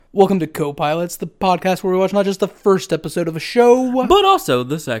Welcome to Co-Pilots, the podcast where we watch not just the first episode of a show, but also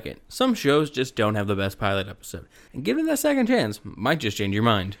the second. Some shows just don't have the best pilot episode, and giving that second chance might just change your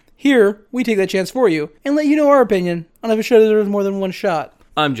mind. Here, we take that chance for you and let you know our opinion on if a show deserves more than one shot.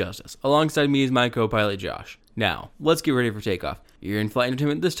 I'm Justice. Alongside me is my co-pilot Josh. Now, let's get ready for takeoff. Your in-flight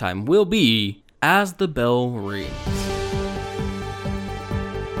entertainment this time will be As the Bell Rings.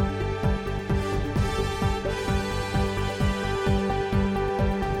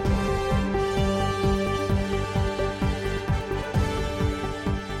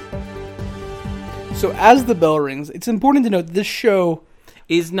 So, As the Bell Rings, it's important to note that this show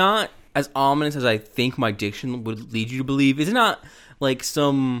is not as ominous as I think my diction would lead you to believe. It's not like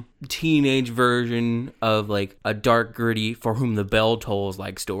some teenage version of like a dark, gritty, for whom the bell tolls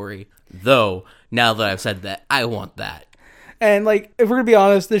like story. Though, now that I've said that, I want that. And, if we're going to be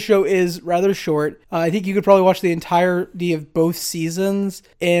honest, this show is rather short. I think you could probably watch the entirety of both seasons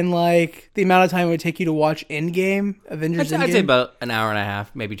in, the amount of time it would take you to watch Endgame, Avengers Endgame. I'd say about an hour and a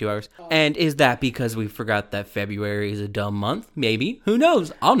half, maybe 2 hours. And is that because we forgot that February is a dumb month? Maybe. Who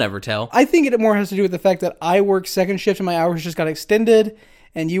knows? I'll never tell. I think it more has to do with the fact that I work second shift and my hours just got extended,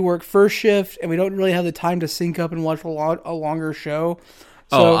 and you work first shift, and we don't really have the time to sync up and watch a longer show.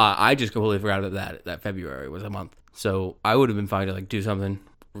 So, I just completely forgot about that February was a month. So I would have been fine to do something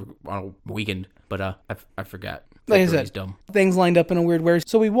on a weekend, but I forgot. Like I said, dumb. Things lined up in a weird way.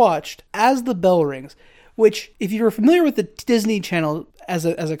 So we watched As the Bell Rings, which, if you're familiar with the Disney Channel as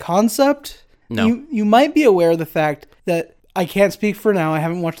a concept, no. you might be aware of the fact that I can't speak for now. I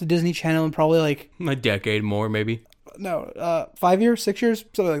haven't watched the Disney Channel in probably a decade more, maybe. No, 5 years, 6 years,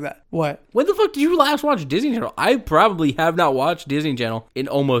 something like that. What? When the fuck did you last watch Disney Channel? I probably have not watched Disney Channel in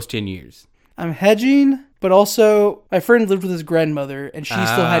almost 10 years. I'm hedging, but also my friend lived with his grandmother, and she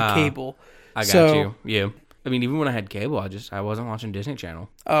still had cable. I got you. Yeah. I mean, even when I had cable, I wasn't watching Disney Channel.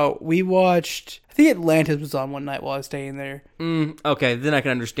 Oh, we watched, I think Atlantis was on one night while I was staying there. Okay, then I can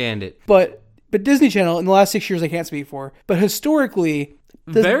understand it. But Disney Channel, in the last 6 years, I can't speak for, but historically,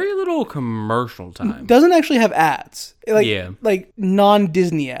 very little commercial time. Doesn't actually have ads. Like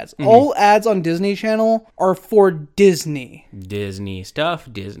non-Disney ads. Mm-hmm. All ads on Disney Channel are for Disney. Disney stuff,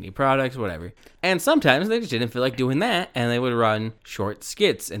 Disney products, whatever. And sometimes they just didn't feel like doing that, and they would run short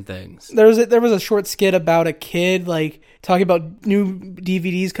skits and things. There was a short skit about a kid, talking about new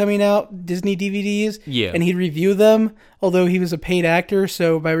DVDs coming out, Disney DVDs. Yeah. And he'd review them, although he was a paid actor,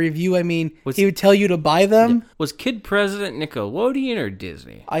 so by review, I mean, he would tell you to buy them. Yeah. Was Kid President Nickelodeon or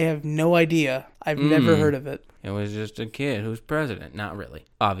Disney? I have no idea. I've never heard of it. It was just a kid who's president. Not really,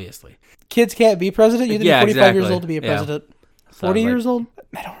 obviously. Kids can't be president? You have to be 45 exactly. years old to be a president. Yeah. 40 years old?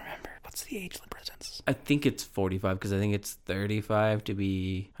 I don't remember. What's the age limit? I think it's 45 because I think it's 35 to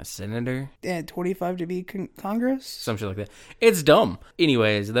be a senator. And 25 to be Congress? Some shit like that. It's dumb.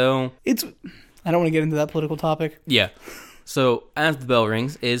 Anyways, though. I don't want to get into that political topic. Yeah. So, As the Bell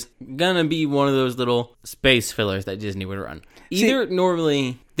Rings is gonna be one of those little space fillers that Disney would run. Either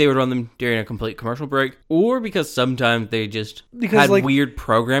normally they would run them during a complete commercial break, or because sometimes they just had weird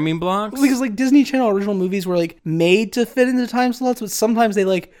programming blocks. Because Disney Channel original movies were made to fit into time slots, but sometimes they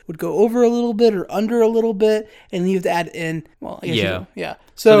would go over a little bit or under a little bit, and then you have to add in. Well, I guess yeah.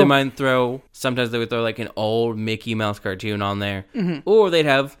 So they might sometimes they would throw an old Mickey Mouse cartoon on there, or they'd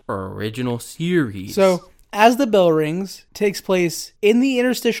have original series. So As the Bell Rings takes place in the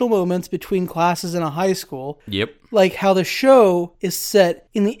interstitial moments between classes in a high school. Yep. Like how the show is set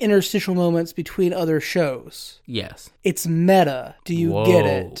in the interstitial moments between other shows. Yes. It's meta. Do you get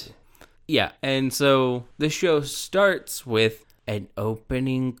it? Yeah. And so the show starts with an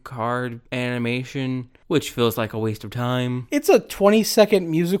opening card animation, which feels like a waste of time. It's a 20-second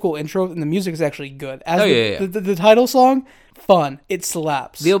musical intro, and the music is actually good. The title song, fun. It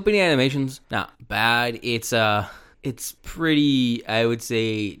slaps. The opening animation's not bad. It's pretty, I would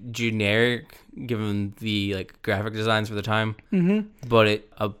say, generic given the graphic designs for the time. Mm-hmm. But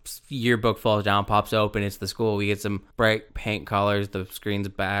a yearbook falls down, pops open. It's the school. We get some bright paint colors. The screen's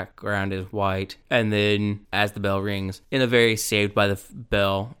background is white, and then As the Bell Rings, in a very Saved by the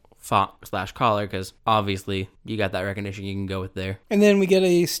Bell font/collar, because obviously you got that recognition you can go with there. And then we get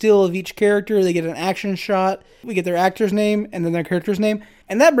a still of each character. They get an action shot. We get their actor's name and then their character's name.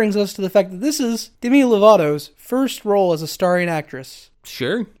 And that brings us to the fact that this is Demi Lovato's first role as a starring actress.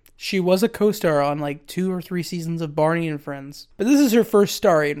 Sure. She was a co-star on 2 or 3 seasons of Barney and Friends. But this is her first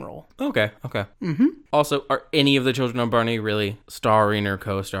starring role. Okay. Mm-hmm. Also, are any of the children on Barney really starring or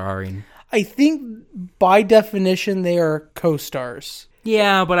co-starring? I think by definition they are co-stars.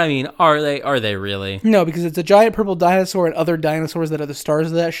 Yeah, but I mean, are they really? No, because it's a giant purple dinosaur and other dinosaurs that are the stars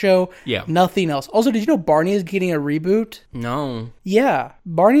of that show. Yeah. Nothing else. Also, did you know Barney is getting a reboot? No. Yeah,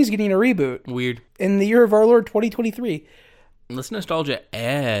 Barney's getting a reboot Weird. in the year of our Lord 2023. Let's nostalgia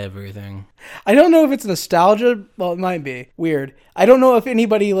everything. I don't know if it's nostalgia. Well, it might be. Weird. I don't know if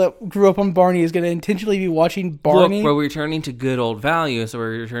anybody that grew up on Barney is going to intentionally be watching Barney. Look, we're returning to good old values, so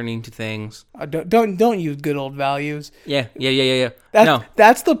we're returning to things. Don't use good old values. Yeah. That's,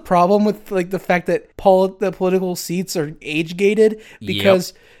 that's the problem with like the fact that the political seats are age gated,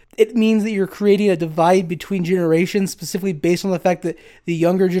 because it means that you're creating a divide between generations, specifically based on the fact that the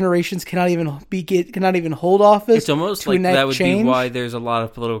younger generations cannot even hold office. It's almost like that would be why there's a lot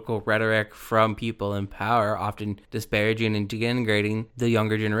of political rhetoric from people in power, often disparaging and denigrating the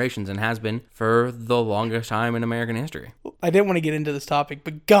younger generations, and has been for the longest time in American history. I didn't want to get into this topic,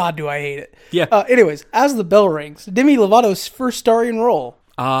 but God, do I hate it. Yeah. Anyways, As the Bell Rings, Demi Lovato's first starring role.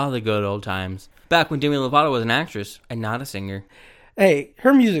 Ah, the good old times. Back when Demi Lovato was an actress and not a singer. Hey,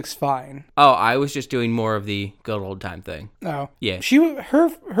 her music's fine. Oh, I was just doing more of the good old time thing. Oh. Yeah.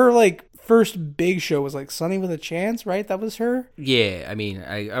 Her like first big show was like Sunny with a Chance, right? That was her? Yeah, I mean,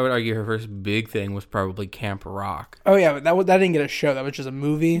 I would argue her first big thing was probably Camp Rock. Oh yeah, but that didn't get a show. That was just a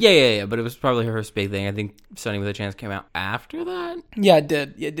movie. Yeah, but it was probably her first big thing. I think Sunny with a Chance came out after that. Yeah, it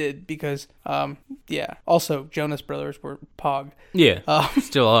did because yeah. Also, Jonas Brothers were Pog. Yeah,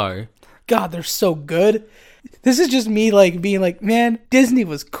 still are. God, they're so good. This is just me like being like, man, Disney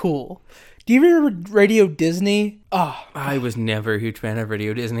was cool. Do you remember Radio Disney? Oh, I was never a huge fan of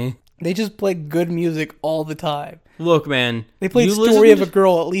Radio Disney. They just played good music all the time. Look, man. They played Story of a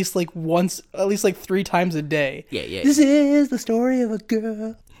Girl at least like 3 times a day. Yeah. This is the story of a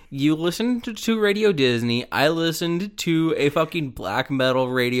girl. You listened to Radio Disney. I listened to a fucking black metal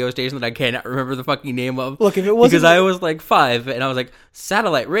radio station that I cannot remember the fucking name of. Look, if it wasn't... Because I was like 5, and I was like,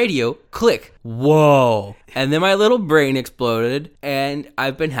 satellite radio, click. Whoa. And then my little brain exploded, and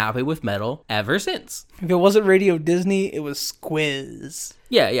I've been happy with metal ever since. If it wasn't Radio Disney, it was Squiz.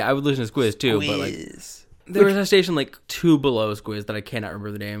 Yeah, I would listen to Squiz too, but like... There was a station like 2 below Squiz that I cannot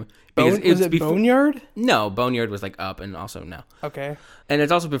remember the name. Was it Boneyard? No, Boneyard was like up and also no. Okay. And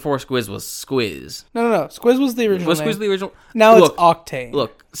it's also before Squiz was Squiz. No. Squiz was the original Was name. Squiz the original? Now it's Octane.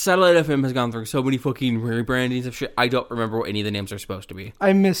 Look, Satellite FM has gone through so many fucking rebrandings of shit. I don't remember what any of the names are supposed to be.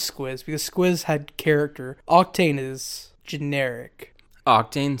 I miss Squiz because Squiz had character. Octane is generic.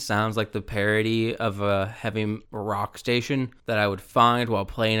 Octane sounds like the parody of a heavy rock station that I would find while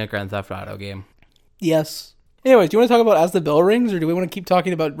playing a Grand Theft Auto game. Yes. Anyways, do you want to talk about As the Bell Rings, or do we want to keep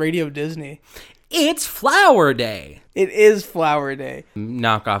talking about Radio Disney? It's Flower Day! It is Flower Day.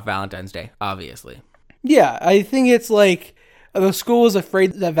 Knock off Valentine's Day, obviously. Yeah, I think it's like the school was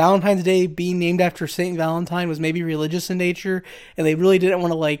afraid that Valentine's Day being named after Saint Valentine was maybe religious in nature, and they really didn't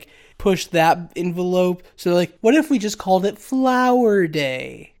want to like push that envelope. So they're like, what if we just called it Flower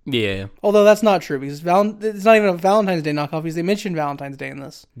Day? Yeah. Although that's not true, because it's not even a Valentine's Day knockoff, because they mentioned Valentine's Day in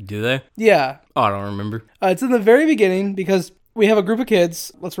this. Do they? Yeah. Oh, I don't remember. It's in the very beginning, because we have a group of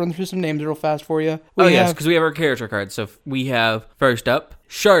kids. Let's run through some names real fast for you. Yes, because we have our character cards. So we have, first up,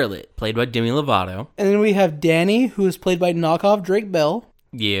 Charlotte, played by Demi Lovato. And then we have Danny, who is played by knockoff Drake Bell.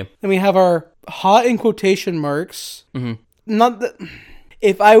 Yeah. Then we have our hot in quotation marks. Mm-hmm. Not that...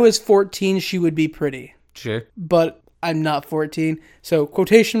 If I was 14, she would be pretty. Sure. But I'm not 14. So,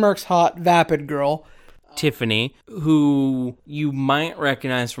 quotation marks hot, vapid girl. Tiffany, who you might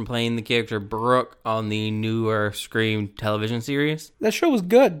recognize from playing the character Brooke on the newer Scream television series. That show was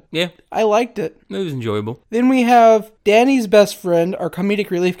good. Yeah. I liked it. It was enjoyable. Then we have Danny's best friend, our comedic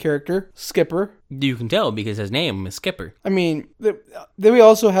relief character, Skipper. You can tell because his name is Skipper. I mean, then we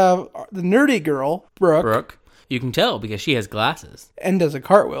also have the nerdy girl, Brooke. You can tell because she has glasses. And does a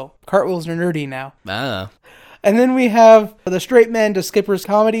cartwheel. Cartwheels are nerdy now. Ah. And then we have the straight man to Skipper's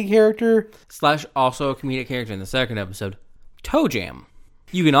comedy character. / also a comedic character in the second episode, Toe Jam.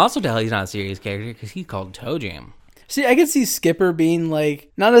 You can also tell he's not a serious character because he's called Toe Jam. See, I could see Skipper being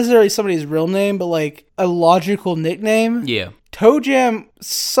like, not necessarily somebody's real name, but like a logical nickname. Yeah. Toe Jam,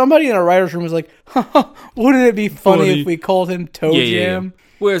 somebody in a writer's room was like, wouldn't it be funny if we called him Toe Jam? Yeah.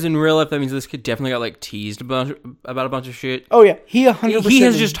 Whereas in real life, that means this kid definitely got like teased about a bunch of shit. Oh yeah, he 100%. He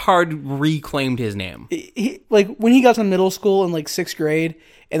has just hard reclaimed his name. He like when he got to middle school in like 6th grade,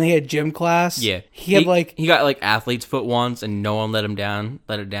 and they had gym class. Yeah, he got like athlete's foot once, and no one let it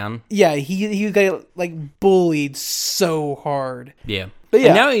down. Yeah, he got like bullied so hard. Yeah. But yeah.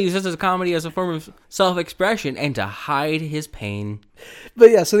 And now he uses his comedy as a form of self-expression and to hide his pain. But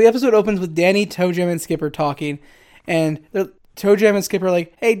yeah, so the episode opens with Danny, Toe Jam, and Skipper talking, and Toe Jam and Skipper are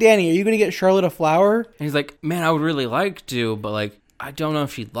like, hey, Danny, are you going to get Charlotte a flower? And he's like, man, I would really like to, but like, I don't know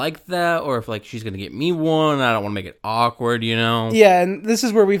if she'd like that or if like she's gonna get me one. I don't want to make it awkward, you know. Yeah, and this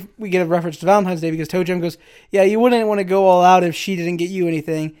is where we get a reference to Valentine's Day because Toe Jam goes, yeah, you wouldn't want to go all out if she didn't get you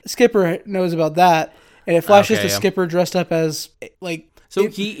anything. Skipper knows about that, and it flashes to Skipper dressed up as like. So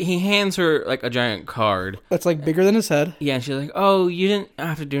he hands her like a giant card that's like bigger than his head. Yeah, and she's like, "Oh, you didn't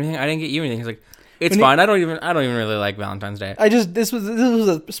have to do anything. I didn't get you anything." He's like, "It's fine. I don't even really like Valentine's Day." This was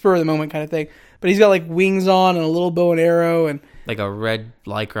a spur of the moment kind of thing. But he's got like wings on and a little bow and arrow and like a red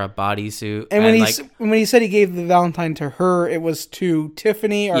lycra bodysuit. And when he said he gave the Valentine to her, it was to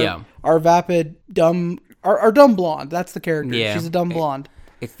Tiffany, our vapid dumb blonde. That's the character. Yeah. She's a dumb blonde.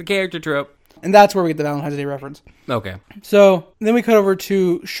 It's the character trope. And that's where we get the Valentine's Day reference. Okay. So then we cut over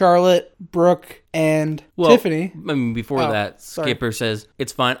to Charlotte, Brooke, and Tiffany. I mean, before that, Skipper says,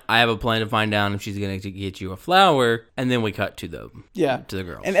 "It's fine. I have a plan to find out if she's going to get you a flower." And then we cut to the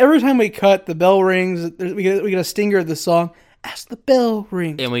girls. And every time we cut, the bell rings. We get a stinger of the song, "As the Bell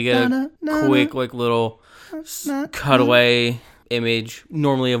Rings." And we get a quick, like, little cutaway image,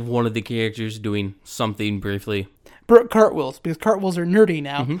 normally of one of the characters doing something briefly. Brooke cartwheels, because cartwheels are nerdy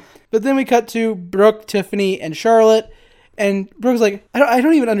now. Mm-hmm. But then we cut to Brooke, Tiffany, and Charlotte, and Brooke's like, I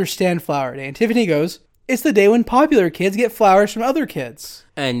don't even understand Flower Day. And Tiffany goes, it's the day when popular kids get flowers from other kids.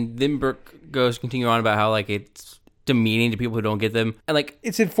 And then Brooke goes continue on about how, like, it's demeaning to people who don't get them. And, like,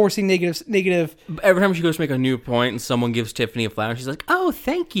 it's enforcing negative. Every time she goes to make a new point and someone gives Tiffany a flower, she's like, oh,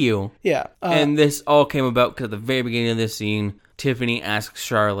 thank you. Yeah. And this all came about because at the very beginning of this scene, Tiffany asks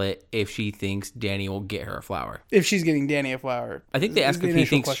Charlotte if she thinks Danny will get her a flower. If she's getting Danny a flower. I think they ask if he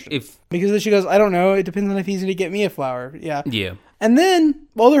thinks if... Because then she goes, I don't know. It depends on if he's going to get me a flower. Yeah. Yeah. And then,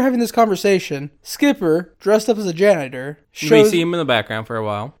 while they're having this conversation, Skipper, dressed up as a janitor... we see him in the background for a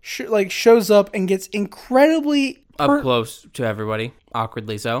while. Shows up and gets incredibly... up close to everybody,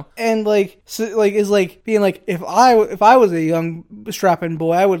 awkwardly so, and is being like, if I was a young strapping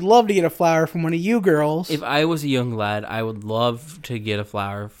boy, I would love to get a flower from one of you girls. If I was a young lad, I would love to get a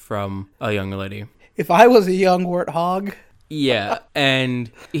flower from a young lady. If I was a young warthog. Yeah,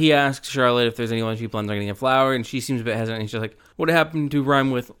 and he asks Charlotte if there's anyone she plans on getting a flower, and she seems a bit hesitant. She's like, "What happened to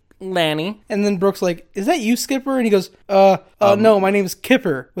rhyme with Lanny?" And then Brooke's like, "Is that you, Skipper?" And he goes, no, my name's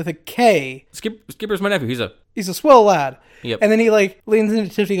Kipper with a K. Skipper's my nephew. He's a swell lad." Yep. And then he leans into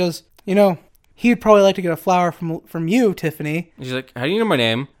Tiffany and goes, he'd probably like to get a flower from you, Tiffany. And she's like, "How do you know my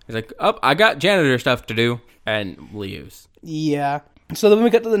name?" He's like, I got janitor stuff to do, and leaves. Yeah. So then we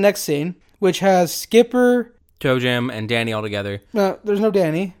get to the next scene, which has Skipper, Toe Jam, and Danny all together. No, there's no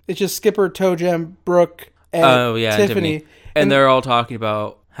Danny. It's just Skipper, Toe Jam, Brooke, and Tiffany. And they're all talking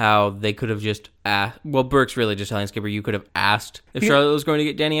about how they could have just asked. Well, Brooke's really just telling Skipper, you could have asked if Charlotte was going to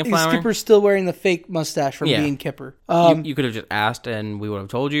get Danny a flower. Skipper's still wearing the fake mustache from being Kipper. You could have just asked and we would have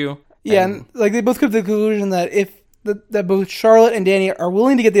told you. Yeah, and like they both come to the conclusion that that both Charlotte and Danny are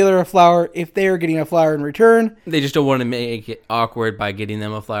willing to get the other a flower if they are getting a flower in return. They just don't want to make it awkward by getting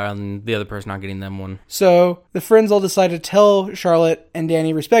them a flower and the other person not getting them one. So the friends all decide to tell Charlotte and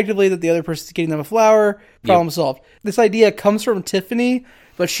Danny respectively that the other person is getting them a flower. Problem solved. This idea comes from Tiffany,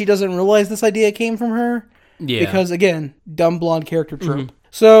 but she doesn't realize this idea came from her. Yeah. Because, again, dumb blonde character trope. Mm-hmm.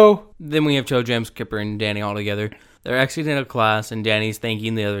 So then we have Toe Jam, Skipper, and Danny all together. They're exiting a class, and Danny's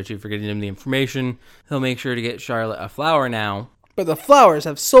thanking the other two for getting him the information. He'll make sure to get Charlotte a flower now. But the flowers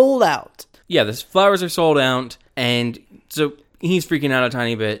have sold out. Yeah, the flowers are sold out, and so he's freaking out a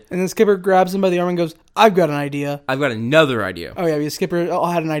tiny bit. And then Skipper grabs him by the arm and goes, I've got an idea. I've got another idea. Oh, yeah, because Skipper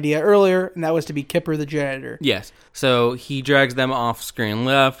had an idea earlier, and that was to be Kipper the janitor. Yes. So he drags them off screen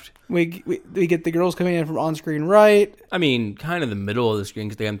left. We get the girls coming in from on-screen right. I mean, kind of the middle of the screen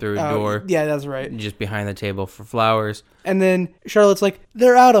because they come through a door. Yeah, that's right. Just behind the table for flowers. And then Charlotte's like,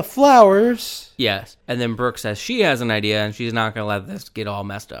 they're out of flowers. Yes. And then Brooke says she has an idea and she's not going to let this get all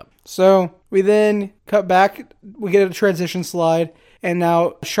messed up. So we then cut back. We get a transition slide. And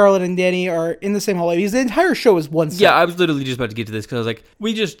now Charlotte and Danny are in the same hallway. Because the entire show is one set. Yeah, I was literally just about to get to this because I was like,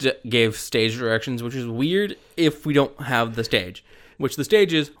 we just gave stage directions, which is weird if we don't have the stage. Which the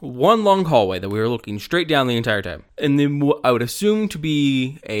stage is one long hallway that we were looking straight down the entire time. And then I would assume to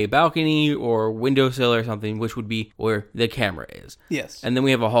be a balcony or windowsill or something, which would be where the camera is. Yes. And then we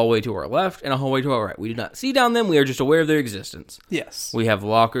have a hallway to our left and a hallway to our right. We do not see down them. We are just aware of their existence. Yes. We have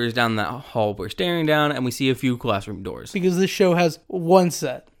lockers down that hall we're staring down, and we see a few classroom doors. Because this show has one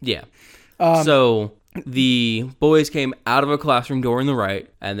set. Yeah. So the boys came out of a classroom door in the right,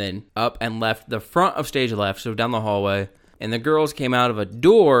 and then up and left the front of stage left, so down the hallway. And the girls came out of a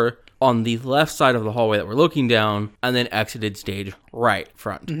door on the left side of the hallway that we're looking down, and then exited stage right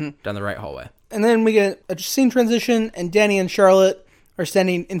front, down the right hallway. And then we get a scene transition, and Danny and Charlotte are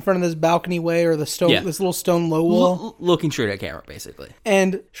standing in front of this balcony way or this little stone low wall. Looking straight at camera, basically.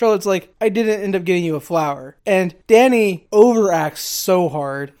 And Charlotte's like, I didn't end up getting you a flower. And Danny overacts so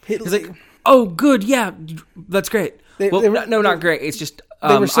hard. He's like, oh, good, yeah, that's great. Not great. It's just...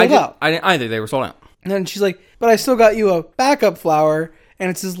 they were sold out. I didn't either. They were sold out. And then she's like, but I still got you a backup flower. And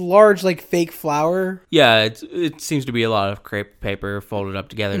it's this large, like, fake flower. Yeah, it seems to be a lot of crepe paper folded up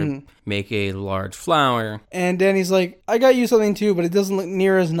together to make a large flower. And Danny's like, I got you something too, but it doesn't look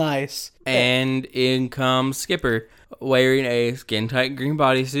near as nice. And in comes Skipper, wearing a skin-tight green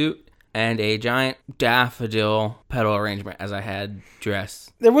bodysuit and a giant daffodil petal arrangement, as I had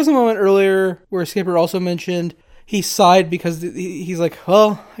dressed. There was a moment earlier where Skipper also mentioned... He sighed because he's like,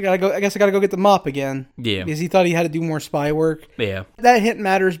 well, I guess I gotta go get the mop again. Yeah. Because he thought he had to do more spy work. Yeah. That hint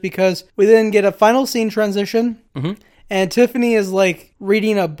matters because we then get a final scene transition. Mm-hmm. And Tiffany is like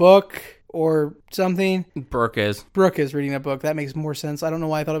reading a book or something. Brooke is reading a book. That makes more sense. I don't know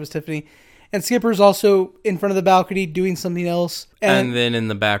why I thought it was Tiffany. And Skipper's also in front of the balcony doing something else. And then in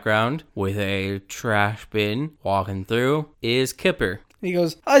the background, with a trash bin walking through, is Kipper. He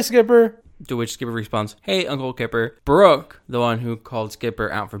goes, hi, Skipper. To which Skipper responds, hey, Uncle Kipper. Brooke, the one who called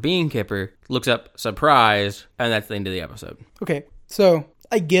Skipper out for being Kipper, looks up surprised, and that's the end of the episode. Okay, so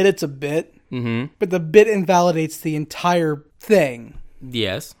I get it's a bit, but the bit invalidates the entire thing.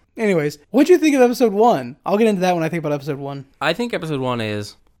 Yes. Anyways, what'd you think of episode 1? I'll get into that when I think about episode 1. I think episode 1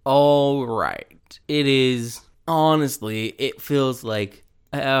 is all right. It is, honestly, it feels like,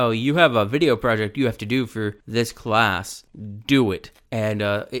 oh, you have a video project you have to do for this class. Do it. And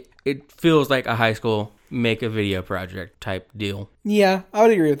it feels like a high school make a video project type deal. Yeah, I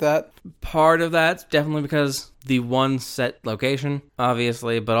would agree with that. Part of that's definitely because the one set location,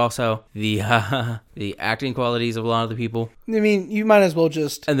 obviously, but also the acting qualities of a lot of the people. I mean, you might as well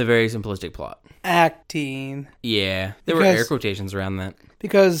just... And the very simplistic plot. Acting. Yeah, there were air quotations around that.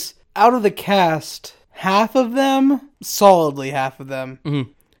 Because out of the cast, solidly half of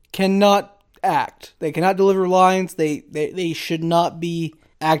them, cannot act. They cannot deliver lines. They should not be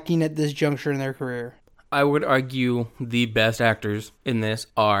acting at this juncture in their career. I would argue the best actors in this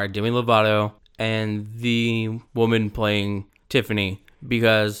are Demi Lovato and the woman playing Tiffany,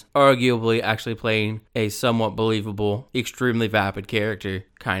 because arguably actually playing a somewhat believable, extremely vapid character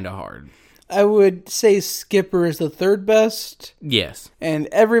kind of hard. I would say Skipper is the third best. Yes. And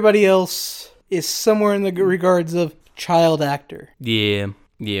everybody else is somewhere in the regards of child actor. Yeah.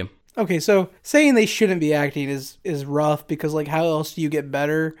 Okay, so saying they shouldn't be acting is rough because, like, how else do you get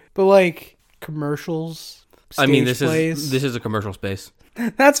better? But, like, commercials, stage plays. This is a commercial space.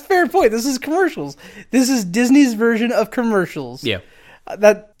 That's a fair point. This is commercials. This is Disney's version of commercials. Yeah.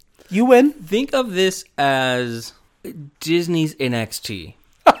 That you win. Think of this as Disney's NXT.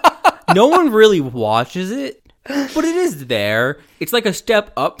 No one really watches it, but it is there. It's like a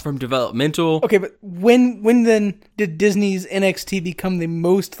step up from developmental. Okay, but when then did Disney's NXT become the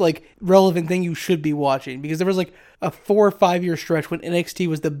most, like, relevant thing you should be watching? Because there was, like, a 4 or 5 year stretch when NXT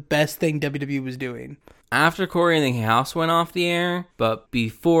was the best thing WWE was doing. After Corey and the House went off the air, but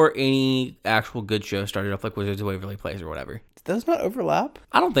before any actual good show started up, like Wizards of Waverly Place or whatever. Does not overlap?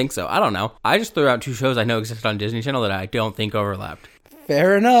 I don't think so. I don't know. I just threw out 2 shows I know exist on Disney Channel that I don't think overlapped.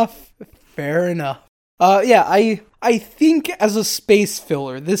 Fair enough. Yeah, I think as a space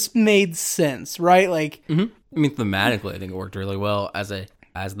filler, this made sense, right? Like, I mean, thematically, I think it worked really well as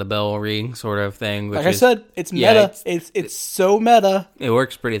the bell ring sort of thing. Which like I said, it's meta. Yeah, it's so meta. It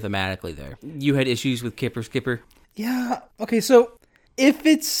works pretty thematically there. You had issues with Skipper. Yeah. Okay, so if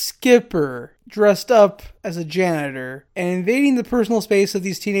it's Skipper dressed up as a janitor and invading the personal space of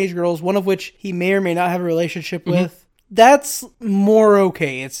these teenage girls, one of which he may or may not have a relationship with. That's more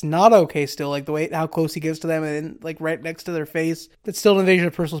okay. It's not okay still, like the way how close he gets to them and like right next to their face. That's still an invasion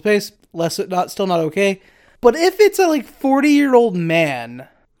of personal space. Still not okay. But if it's a like 40-year-old man,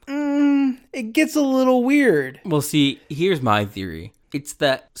 it gets a little weird. Well, see, here's my theory. It's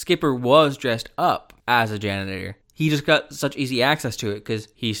that Skipper was dressed up as a janitor. He just got such easy access to it because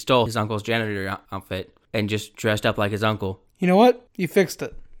he stole his uncle's janitor outfit and just dressed up like his uncle. You know what? You fixed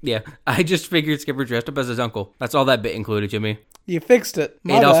it. Yeah, I just figured Skipper dressed up as his uncle. That's all that bit included, Jimmy. You fixed it.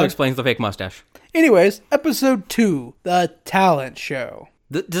 It also explains the fake mustache. Anyways, episode 2, the talent show.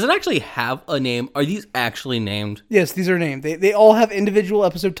 Does it actually have a name? Are these actually named? Yes, these are named. They all have individual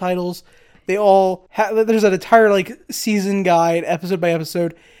episode titles. They all have. There's an entire like season guide, episode by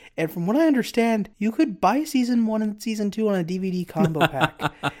episode. And from what I understand, you could buy season 1 and season 2 on a DVD combo pack.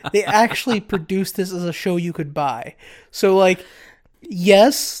 They actually produced this as a show you could buy. So like.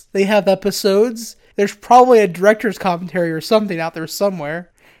 Yes, they have episodes. There's probably a director's commentary or something out there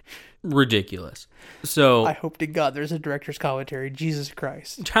somewhere. ridiculous. So I hope to God there's a director's commentary. Jesus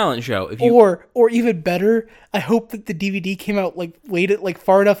Christ. Talent show. If you... Or even better, I hope that the DVD came out like late, like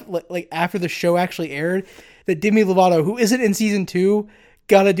far enough, like after the show actually aired, that Demi Lovato, who isn't in season 2,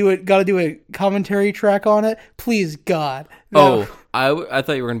 gotta do a commentary track on it. Please, God. No. Oh, I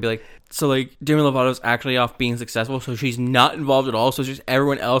thought you were gonna be like, so like Demi Lovato's actually off being successful, so she's not involved at all. So it's just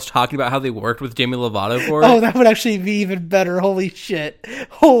everyone else talking about how they worked with Demi Lovato for it. Oh, that would actually be even better. Holy shit!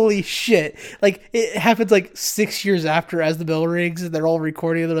 Like it happens like 6 years after As the Bell Rings, and they're all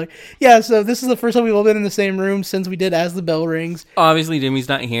recording. And they're like, yeah, so this is the first time we've all been in the same room since we did As the Bell Rings. Obviously, Demi's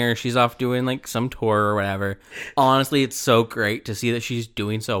not here. She's off doing like some tour or whatever. Honestly, it's so great to see that she's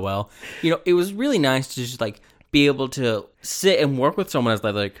doing so well. You know, it was really nice to just like be able to sit and work with someone as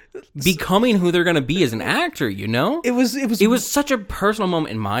like becoming who they're gonna be as an actor. You know, it was such a personal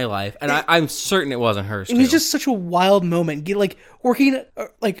moment in my life, and I'm certain it wasn't hers. It was just such a wild moment. Like working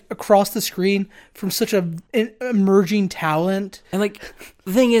like across the screen from such an emerging talent, and like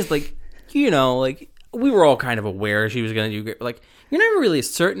the thing is, like, you know, like we were all kind of aware she was gonna do great. Like, you're never really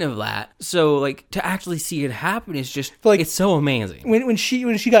certain of that. So, like, to actually see it happen is just, like, it's so amazing. When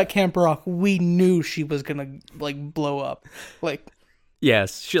she got Camp Rock, we knew she was gonna, like, blow up. Like...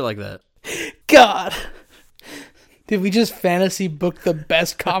 Yes, shit like that. God! Did we just fantasy book the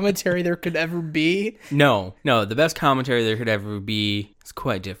best commentary there could ever be? No, the best commentary there could ever be is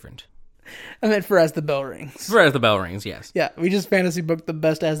quite different. I meant for As the Bell Rings. For As the Bell Rings, yes. Yeah, we just fantasy booked the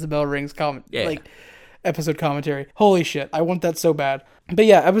best As the Bell Rings episode commentary. Holy shit, I want that so bad. But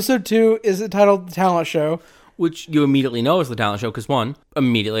yeah, episode 2 is titled The Talent Show. Which you immediately know is The Talent Show because, one,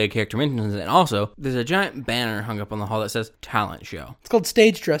 immediately a character mentions it, and also, there's a giant banner hung up on the hall that says Talent Show. It's called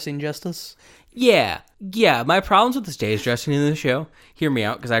stage dressing, Justice. Yeah, my problems with the stage dressing in this show, hear me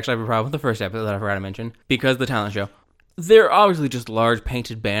out, because I actually have a problem with the first episode that I forgot to mention, because The Talent Show. They're obviously just large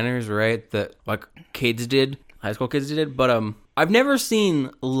painted banners, right, that, like, kids did, high school kids did, but, I've never seen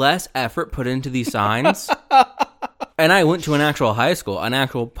less effort put into these signs. And I went to an actual high school, an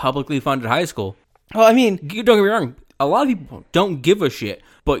actual publicly funded high school. Well, I mean... Don't get me wrong. A lot of people don't give a shit.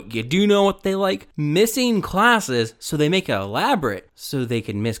 But you do know what they like? Missing classes, so they make it elaborate so they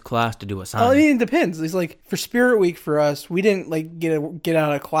can miss class to do a sign. Well, I mean, it depends. It's like, for Spirit Week for us, we didn't, like, get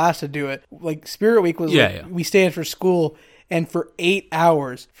out of class to do it. Like, Spirit Week was, we stayed after school... And for 8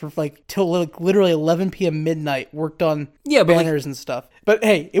 hours, for like till like literally 11 p.m. midnight, worked on banners and stuff. But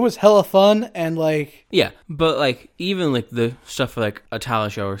hey, it was hella fun and like... Yeah, but like even like the stuff for like a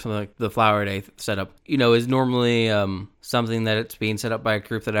talent show or something like the Flower Day setup, you know, is normally something that it's being set up by a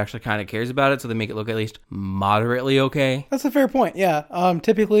group that actually kind of cares about it, so they make it look at least moderately okay. That's a fair point, yeah.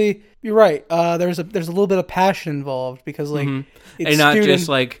 Typically, you're right. There's a little bit of passion involved because like... It's and not just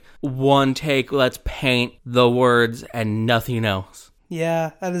like... one take, let's paint the words and nothing else. Yeah,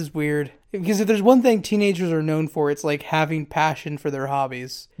 that is weird. Because if there's one thing teenagers are known for, it's like having passion for their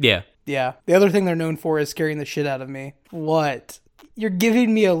hobbies. Yeah. Yeah. The other thing they're known for is scaring the shit out of me. What? You're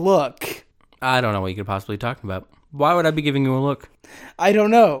giving me a look. I don't know what you could possibly be talking about. Why would I be giving you a look? I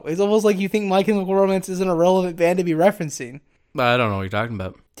don't know. It's almost like you think My Chemical Romance isn't a relevant band to be referencing. I don't know what you're talking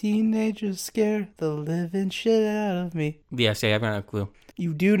about. Teenagers scare the living shit out of me. Yeah, see, I've got no clue.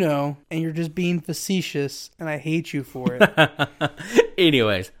 You do know, and you're just being facetious, and I hate you for it.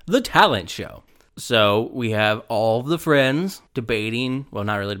 Anyways, The Talent Show. So we have all of the friends debating, well,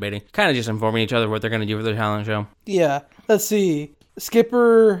 not really debating, kind of just informing each other what they're going to do for the talent show. Yeah, let's see.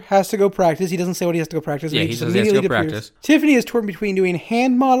 Skipper has to go practice. He doesn't say what he has to go practice. Yeah, he says he has to go practice. Tiffany is torn between doing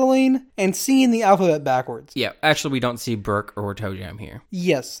hand modeling and singing the alphabet backwards. Yeah, actually we don't see Burke or Toe Jam here.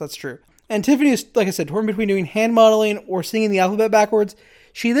 Yes, that's true. And Tiffany is, like I said, torn between doing hand modeling or singing the alphabet backwards.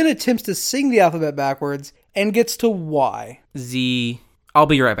 She then attempts to sing the alphabet backwards and gets to Y. Z, I'll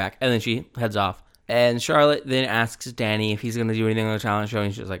be right back. And then she heads off. And Charlotte then asks Danny if he's going to do anything on the talent show.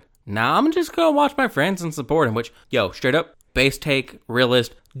 And she's like, nah, I'm just going to watch my friends and support him. Which, straight up, base take,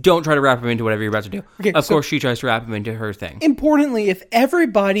 realist, don't try to wrap him into whatever you're about to do. Okay, of course, she tries to wrap him into her thing. Importantly, if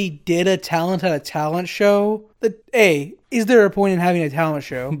everybody did a talent at a talent show, A, is there a point in having a talent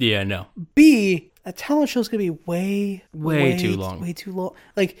show? Yeah, no. B, a talent show is going to be way too long. Way too long.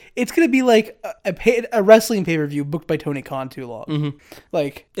 Like, it's going to be like a wrestling pay-per-view booked by Tony Khan too long. Mm-hmm.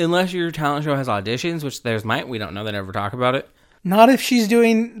 Like, unless your talent show has auditions, which theirs might. We don't know. They never talk about it. Not if she's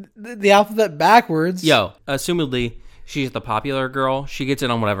doing the alphabet backwards. Assumedly, she's the popular girl. She gets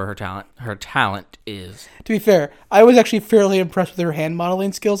in on whatever her talent is. To be fair, I was actually fairly impressed with her hand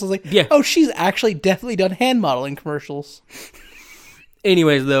modeling skills. I was like, oh, she's actually definitely done hand modeling commercials.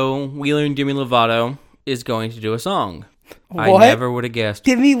 Anyways, though, Wheeler and Demi Lovato is going to do a song. What? I never would have guessed.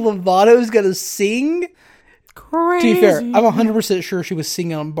 Demi Lovato's going to sing? Crazy. To be fair, I'm 100% sure she was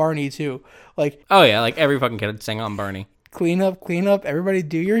singing on Barney, too. Like, oh, yeah, like every fucking kid sang on Barney. Clean up, everybody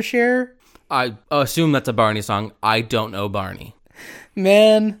do your share. I assume that's a Barney song. I don't know Barney.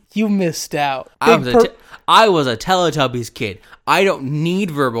 Man, you missed out. I was a Teletubbies kid. I don't need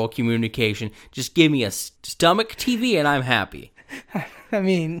verbal communication. Just give me a stomach TV and I'm happy. I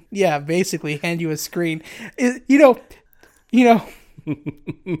mean, yeah, basically hand you a screen. You know,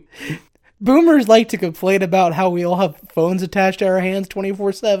 boomers like to complain about how we all have phones attached to our hands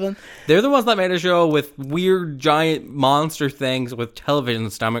 24/7. They're the ones that made a show with weird giant monster things with television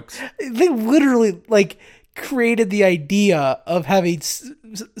stomachs. They literally, like, created the idea of having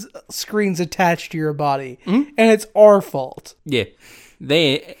screens attached to your body, and it's our fault. Yeah,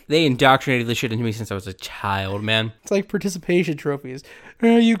 they indoctrinated the shit into me since I was a child, man. It's like participation trophies.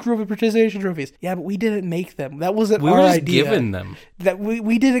 You grew up with participation trophies. Yeah, but we didn't make them. That wasn't our idea. We were just given them. That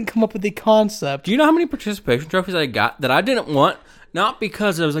we didn't come up with the concept. Do you know how many participation trophies I got that I didn't want? Not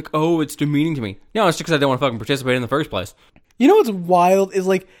because I was like, oh, it's demeaning to me. No, it's just because I didn't want to fucking participate in the first place. You know what's wild is,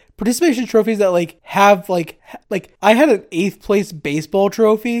 like, participation trophies that, like, have, like I had an 8th place baseball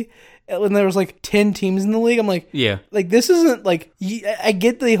trophy when there was, like, 10 teams in the league. I'm like, yeah, like, this isn't, like, I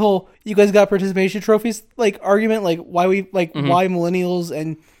get the whole, you guys got participation trophies, like, argument, like, why we, like, why millennials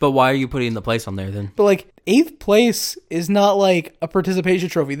and... But why are you putting the place on there, then? But, like, 8th place is not, like, a participation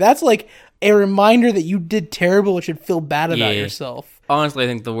trophy. That's, like, a reminder that you did terrible and should feel bad about yourself. Honestly, I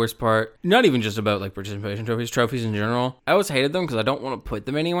think the worst part, not even just about, like, participation trophies in general. I always hated them because I don't want to put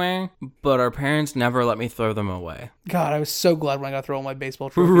them anywhere, but our parents never let me throw them away. God, I was so glad when I got to throw all my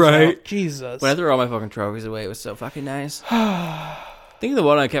baseball trophies out. Jesus. When I threw all my fucking trophies away, it was so fucking nice. I think the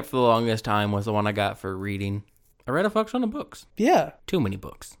one I kept for the longest time was the one I got for reading. I read a fuck ton of books. Yeah. Too many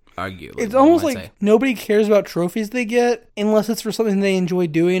books. Arguably. It's almost like nobody cares about trophies they get unless it's for something they enjoy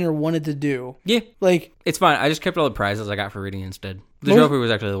doing or wanted to do. Yeah. Like, it's fine. I just kept all the prizes I got for reading instead. The trophy was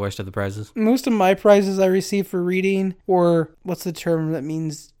actually the worst of the prizes. Most of my prizes I received for reading, or what's the term that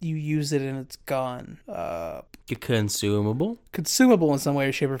means you use it and it's gone? Consumable? Consumable in some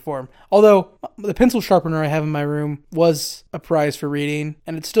way, shape, or form. Although, the pencil sharpener I have in my room was a prize for reading,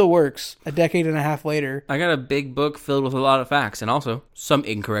 and it still works a decade and a half later. I got a big book filled with a lot of facts, and also some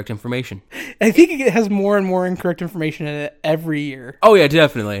incorrect information. I think it has more and more incorrect information in it every year. Oh yeah,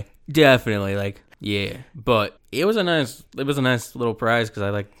 definitely. Definitely, like, yeah. But it was a nice little prize, because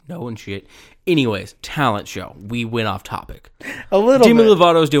I like knowing shit. Anyways, talent show. We went off topic. A little Demi bit.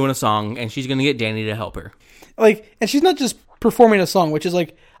 Lovato's doing a song, and she's gonna get Danny to help her. Like, and she's not just performing a song, which is,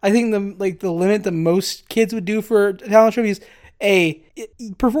 like, I think the limit that most kids would do for a talent show is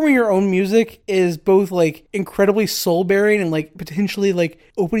performing your own music is both, like, incredibly soul bearing and, like, potentially, like,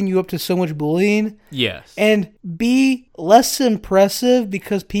 opening you up to so much bullying. Yes. And B, less impressive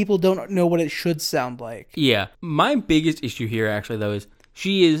because people don't know what it should sound like. Yeah. My biggest issue here, actually, though, is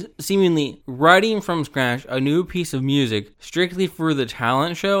she is seemingly writing from scratch a new piece of music strictly for the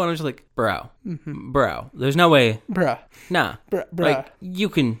talent show, and I'm just like, bro, there's no way. Nah. Like, you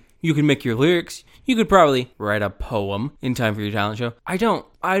can make your lyrics. You could probably write a poem in time for your talent show. I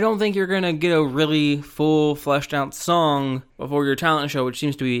don't think you're going to get a really full, fleshed out song before your talent show, which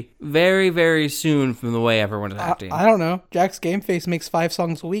seems to be very, very soon from the way everyone's acting. I don't know. Jack's Game Face makes 5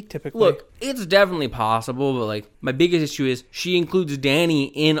 songs a week, typically. Look, it's definitely possible, but, like, my biggest issue is she includes Danny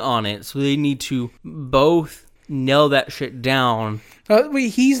in on it, so they need to both nail that shit down.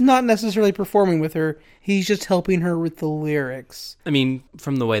 He's not necessarily performing with her. He's just helping her with the lyrics. I mean,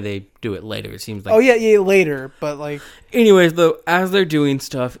 from the way they do it later, it seems like... Oh, yeah, later, but, like... Anyways, though, as they're doing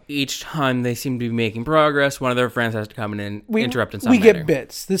stuff, each time they seem to be making progress, one of their friends has to come in and interrupt in some manner. We get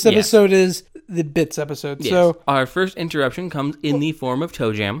bits. This episode is the bits episode, so... Our first interruption comes in the form of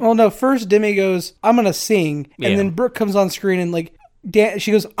Toe Jam. Well, no, first Demi goes, I'm gonna sing, and then Brooke comes on screen and, like,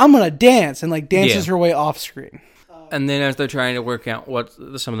 she goes, I'm gonna dance, and, like, dances her way off screen. And then as they're trying to work out what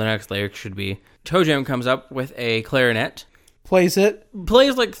some of the next lyrics should be, Toe Jam comes up with a clarinet. Plays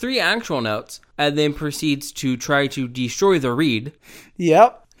like 3 actual notes, and then proceeds to try to destroy the reed.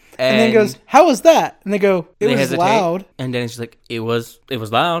 Yep. And then goes, how was that? And they go, it was hesitate, loud. And then it's like, it was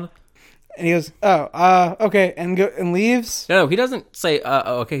loud. And he goes, okay, and leaves. No, he doesn't say,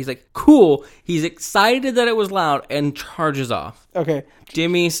 okay. He's like, cool. He's excited that it was loud and charges off. Okay.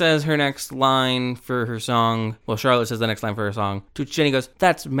 Demi says her next line for her song. Well, Charlotte says the next line for her song. To which Jenny goes,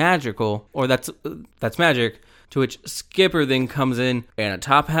 that's magical, or that's magic. To which Skipper then comes in a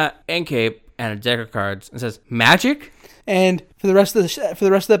top hat and cape and a deck of cards and says, magic? And for the rest of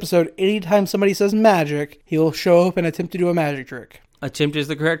the episode, anytime somebody says magic, he'll show up and attempt to do a magic trick. Attempt is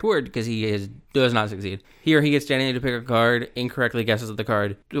the correct word because does not succeed. Here he gets Danny to pick a card, incorrectly guesses the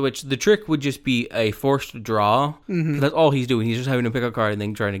card, which the trick would just be a forced draw. Mm-hmm. That's all he's doing. He's just having to pick a card and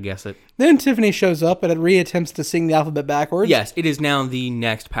then trying to guess it. Then Tiffany shows up and reattempts to sing the alphabet backwards. Yes, it is now the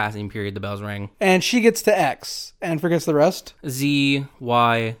next passing period. The bells ring. And she gets to X and forgets the rest. Z,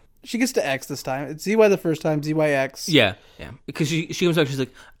 Y. She gets to X this time. It's ZY the first time, ZYX. Yeah. Because she comes back, she's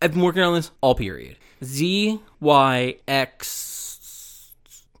like, I've been working on this all period. ZYX.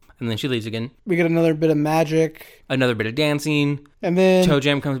 And then she leaves again. We get another bit of magic. Another bit of dancing. And then Toe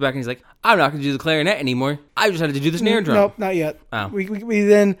Jam comes back and he's like, I'm not going to do the clarinet anymore. I just had to do the snare drum. Nope, not yet. Oh. We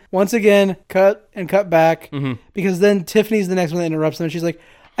then, once again, cut back. Mm-hmm. Because then Tiffany's the next one that interrupts them. And she's like,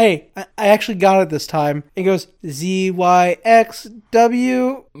 hey, I actually got it this time. It goes ZYXW.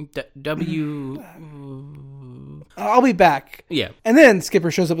 W. I'll be back. Yeah. And then Skipper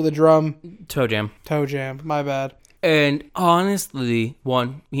shows up with a drum. Toe Jam. My bad. And honestly,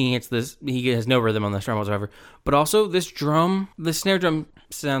 one, he has no rhythm on this drum whatsoever. But also, the snare drum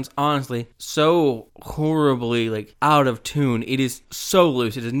sounds honestly so horribly out of tune. It is so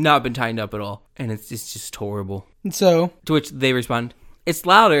loose. It has not been tightened up at all. And it's just horrible. And so, to which they respond, it's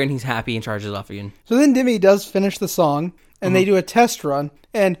louder, and he's happy and charges off again. So then Demi does finish the song, and they do a test run.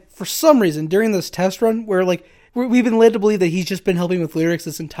 And for some reason, during this test run, where we've been led to believe that he's just been helping with lyrics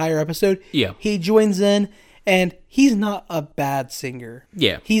this entire episode, he joins in. And he's not a bad singer.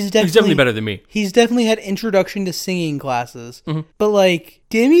 Yeah. He's definitely better than me. He's definitely had introduction to singing classes. Mm-hmm. But,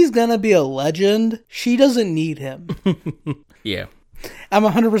 Demi's gonna be a legend. She doesn't need him. Yeah. I'm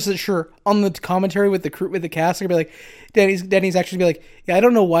 100% sure on the commentary with the cast, they're gonna be like, Danny's actually gonna be like, yeah, I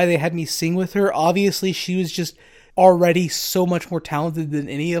don't know why they had me sing with her. Obviously, she was just already so much more talented than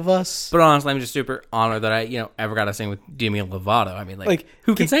any of us. But honestly, I'm just super honored that I, ever got to sing with Demi Lovato. I mean,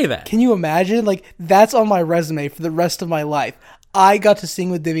 who can say that? Can you imagine? That's on my resume for the rest of my life. I got to sing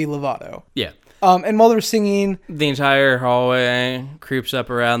with Demi Lovato. Yeah. And while they're singing, the entire hallway creeps up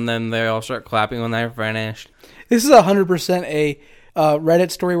around them. They all start clapping when they're finished. This is 100% a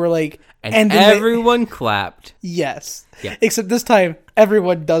Reddit story where and everyone clapped. Yes. Yeah. Except this time,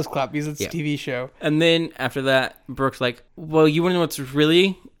 everyone does clap because it's a TV show. And then after that, Brooke's like, well, you want to know what's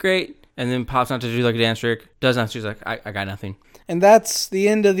really great? And then pops out to do a dance trick. Does not. She's like, I got nothing. And that's the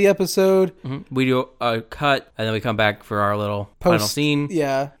end of the episode. Mm-hmm. We do a cut, and then we come back for our little final scene.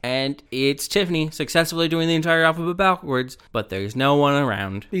 Yeah. And it's Tiffany successfully doing the entire alphabet backwards, but there's no one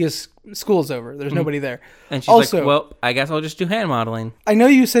around. Because school's over. There's nobody there. And she's also like, well, I guess I'll just do hand modeling. I know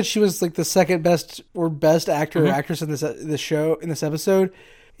you said she was the second best or best actor or actress in this episode.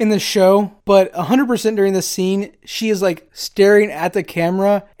 In the show, but 100% during this scene, she is staring at the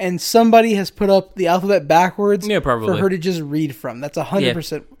camera, and somebody has put up the alphabet backwards for her to just read from. That's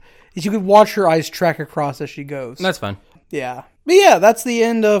 100%. Yeah. You could watch her eyes track across as she goes. That's fun. Yeah. But yeah, that's the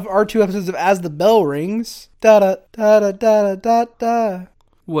end of our 2 episodes of As the Bell Rings. Da da da da da da da.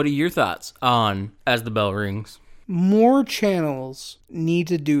 What are your thoughts on As the Bell Rings? More channels need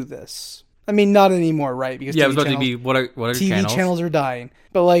to do this. I mean, not anymore, right? Because I was about to be, what are TV channels? Channels are dying.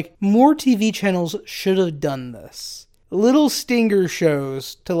 But, more TV channels should have done this. Little stinger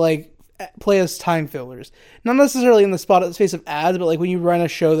shows to, play as time fillers. Not necessarily in the space of ads, but, when you run a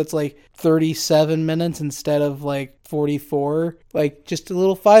show that's, 37 minutes instead of, 44. Just a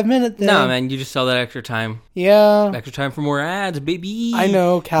little 5-minute thing. No, man, you just sell that extra time. Yeah. Extra time for more ads, baby. I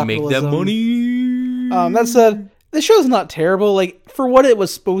know, capitalism. Make that money. That said, the show's not terrible. For what it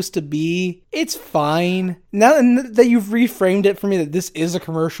was supposed to be, it's fine. Now that you've reframed it for me that this is a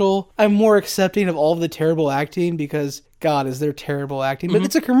commercial, I'm more accepting of all of the terrible acting because, God, is there terrible acting? But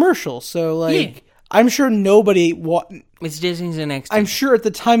it's a commercial, so, I'm sure nobody... It's Disney's NXT. I'm sure at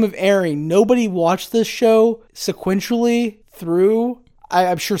the time of airing, nobody watched this show sequentially through...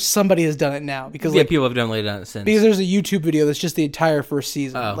 I'm sure somebody has done it now because people have definitely done it since. Because there's a YouTube video that's just the entire first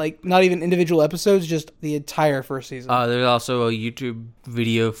season, not even individual episodes, just the entire first season. There's also a YouTube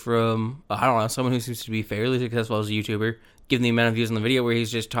video from someone who seems to be fairly successful as a YouTuber, given the amount of views on the video, where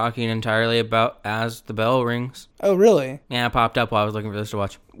he's just talking entirely about As the Bell Rings. Oh, really? Yeah, it popped up while I was looking for this to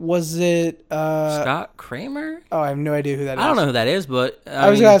watch. Was it Scott Kramer? Oh, I have no idea who that is. I don't know who that is, but I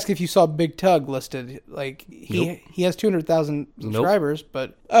was gonna ask if you saw Big Tug listed. He has 200,000 subscribers,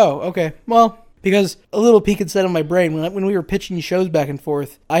 but okay. Well, because a little peek inside of my brain when we were pitching shows back and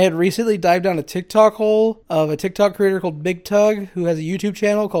forth, I had recently dived down a TikTok hole of a TikTok creator called Big Tug who has a YouTube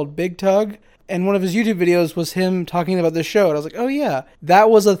channel called Big Tug. And one of his YouTube videos was him talking about this show. And I was like, oh yeah, that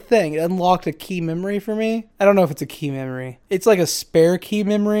was a thing. It unlocked a key memory for me. I don't know if it's a key memory. It's like a spare key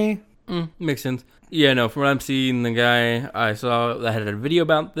memory. Makes sense. Yeah, no, from what I'm seeing, the guy I saw that had a video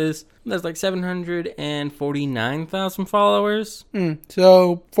about this, there's like 749,000 followers.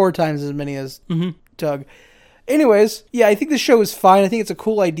 So 4 times as many as Doug. Anyways, yeah, I think the show is fine. I think it's a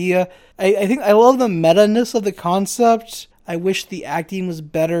cool idea. I think I love the meta-ness of the concept. I wish the acting was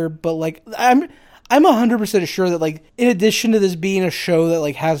better, but like I'm 100% sure that like in addition to this being a show that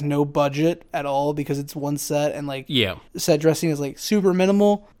like has no budget at all because it's one set and like set dressing is like super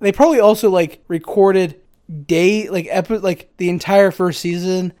minimal, they probably also like recorded the entire first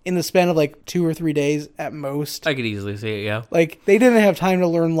season in the span of like 2 or 3 days at most. I could easily see it, yeah. Like they didn't have time to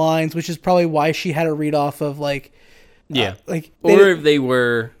learn lines, which is probably why she had to read off of like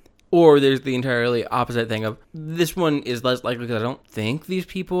or there's the entirely opposite thing of this one is less likely because I don't think these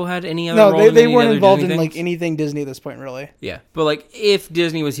people had any other roles. No, they weren't involved in like anything Disney at this point, really. Yeah, but like if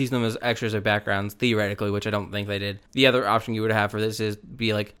Disney was using them as extras or backgrounds, theoretically, which I don't think they did, the other option you would have for this is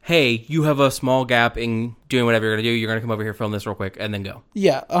be like, hey, you have a small gap in doing whatever you're going to do. You're going to come over here, film this real quick, and then go.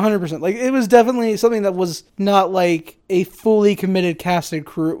 Yeah, 100%. Like it was definitely something that was not like a fully committed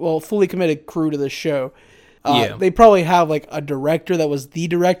fully committed crew to the show. They probably have like a director that was the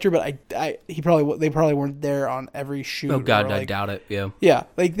director, but they probably weren't there on every shoot. Oh God, I doubt it. Yeah.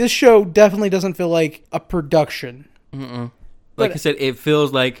 Like this show definitely doesn't feel like a production. Like I said, it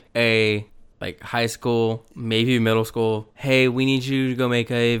feels like a high school, maybe middle school. Hey, we need you to go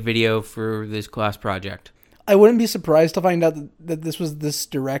make a video for this class project. I wouldn't be surprised to find out that this was this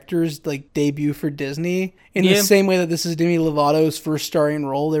director's like debut for Disney in the same way that this is Demi Lovato's first starring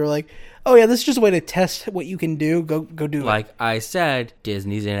role. They were like, oh yeah, this is just a way to test what you can do. Go do it. Like I said,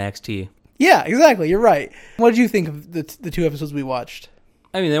 Disney's NXT. Yeah, exactly. You're right. What did you think of the 2 episodes we watched?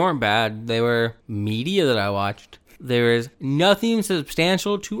 I mean, they weren't bad. They were media that I watched. There is nothing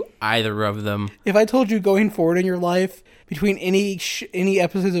substantial to either of them. If I told you going forward in your life, between any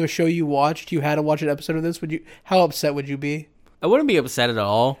episodes of a show you watched, you had to watch an episode of this, how upset would you be? I wouldn't be upset at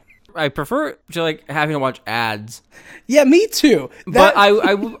all. I prefer to like having to watch ads. Yeah, me too. But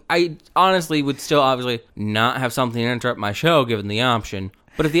I honestly would still obviously not have something to interrupt my show given the option.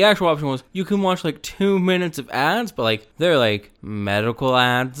 But if the actual option was you can watch like 2 minutes of ads, but like they're like medical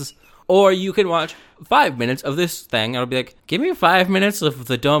ads, or you can watch 5 minutes of this thing, I'll be like, give me 5 minutes of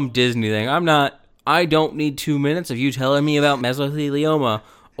the dumb Disney thing. I don't need 2 minutes of you telling me about mesothelioma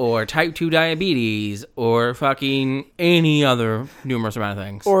or type 2 diabetes or fucking any other numerous amount of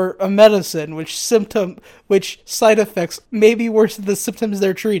things. Or a medicine which side effects may be worse than the symptoms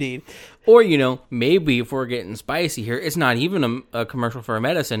they're treating. Or, maybe if we're getting spicy here, it's not even a commercial for a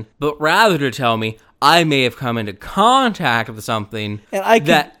medicine, but rather to tell me I may have come into contact with something and I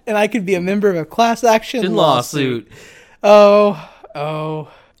could be a member of a class action lawsuit.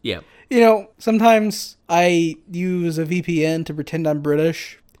 Oh. Yeah. Sometimes I use a VPN to pretend I'm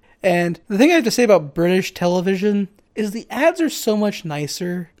British. And the thing I have to say about British television is the ads are so much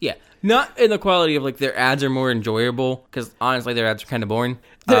nicer. Yeah. Not in the quality of, like, their ads are more enjoyable, because honestly, their ads are kind of boring.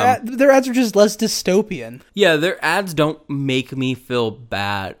 Their ads are just less dystopian. Yeah, their ads don't make me feel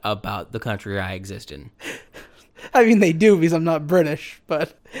bad about the country I exist in. I mean, they do because I'm not British,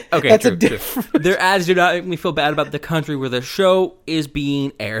 but okay, that's true, a difference. Their ads do not make me feel bad about the country where the show is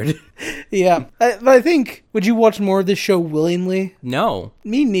being aired. Yeah, but I think, would you watch more of this show willingly? No.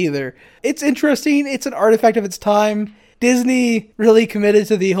 Me neither. It's interesting. It's an artifact of its time. Disney really committed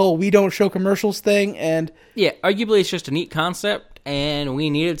to the whole we don't show commercials thing, and yeah, arguably it's just a neat concept, and we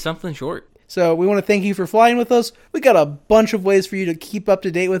needed something short. So we want to thank you for flying with us. We got a bunch of ways for you to keep up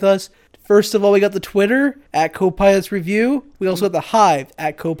to date with us. First of all, we got the Twitter at Copilots Review. We also got the Hive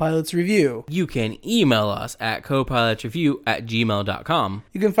at Copilots Review. You can email us at copilotsreview@gmail.com.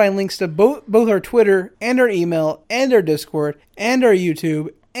 You can find links to both our Twitter and our email and our Discord and our YouTube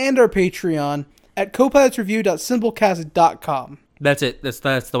and our Patreon at copilotsreview.simplecast.com. That's it.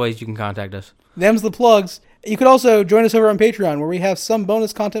 That's the ways you can contact us. Them's the plugs. You could also join us over on Patreon, where we have some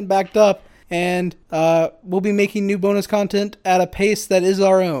bonus content backed up, and we'll be making new bonus content at a pace that is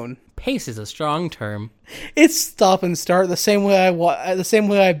our own. Pace is a strong term. It's stop and start the same way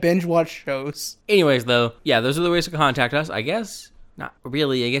I binge watch shows. Anyways, though, yeah, those are the ways to contact us. I guess not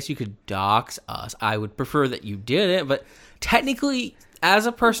really. I guess you could dox us. I would prefer that you did it, but technically, as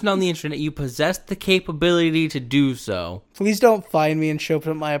a person on the internet, you possess the capability to do so. Please don't find me and show up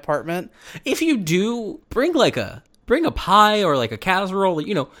at my apartment. If you do, bring a pie or like a casserole.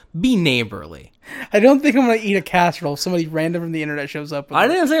 Be neighborly. I don't think I'm going to eat a casserole if somebody random from the internet shows up. I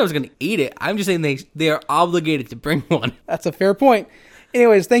didn't say I was going to eat it. I'm just saying they are obligated to bring one. That's a fair point.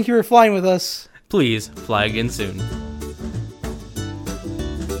 Anyways, thank you for flying with us. Please fly again soon.